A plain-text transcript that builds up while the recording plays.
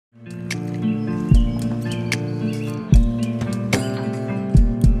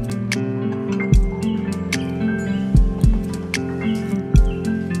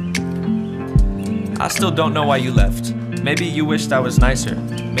still don't know why you left. Maybe you wished I was nicer.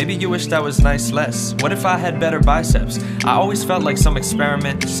 Maybe you wished I was nice less. What if I had better biceps? I always felt like some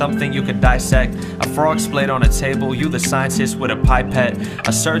experiment, something you could dissect. A frog splayed on a table, you the scientist with a pipette.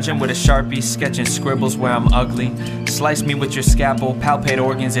 A surgeon with a Sharpie, sketching scribbles where I'm ugly. Slice me with your scalpel, palpate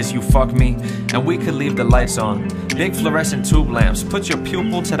organs as you fuck me. And we could leave the lights on. Big fluorescent tube lamps. Put your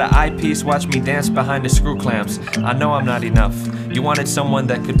pupil to the eyepiece, watch me dance behind the screw clamps. I know I'm not enough. You wanted someone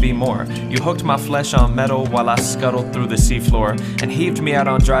that could be more. You hooked my flesh on metal while I scuttled through the seafloor and heaved me out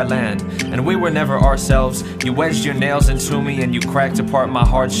on dry land. And we were never ourselves. You wedged your nails into me and you cracked apart my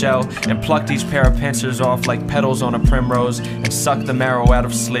hard shell and plucked each pair of pincers off like petals on a primrose and sucked the marrow out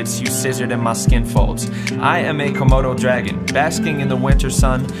of slits you scissored in my skin folds. I am a Komodo dragon, basking in the winter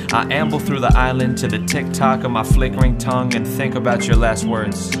sun. I amble through the island to the tick-tock of my flickering tongue and think about your last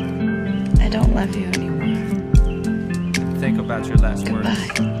words. I don't love you anymore. Think about your last Goodbye.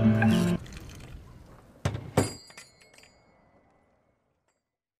 words.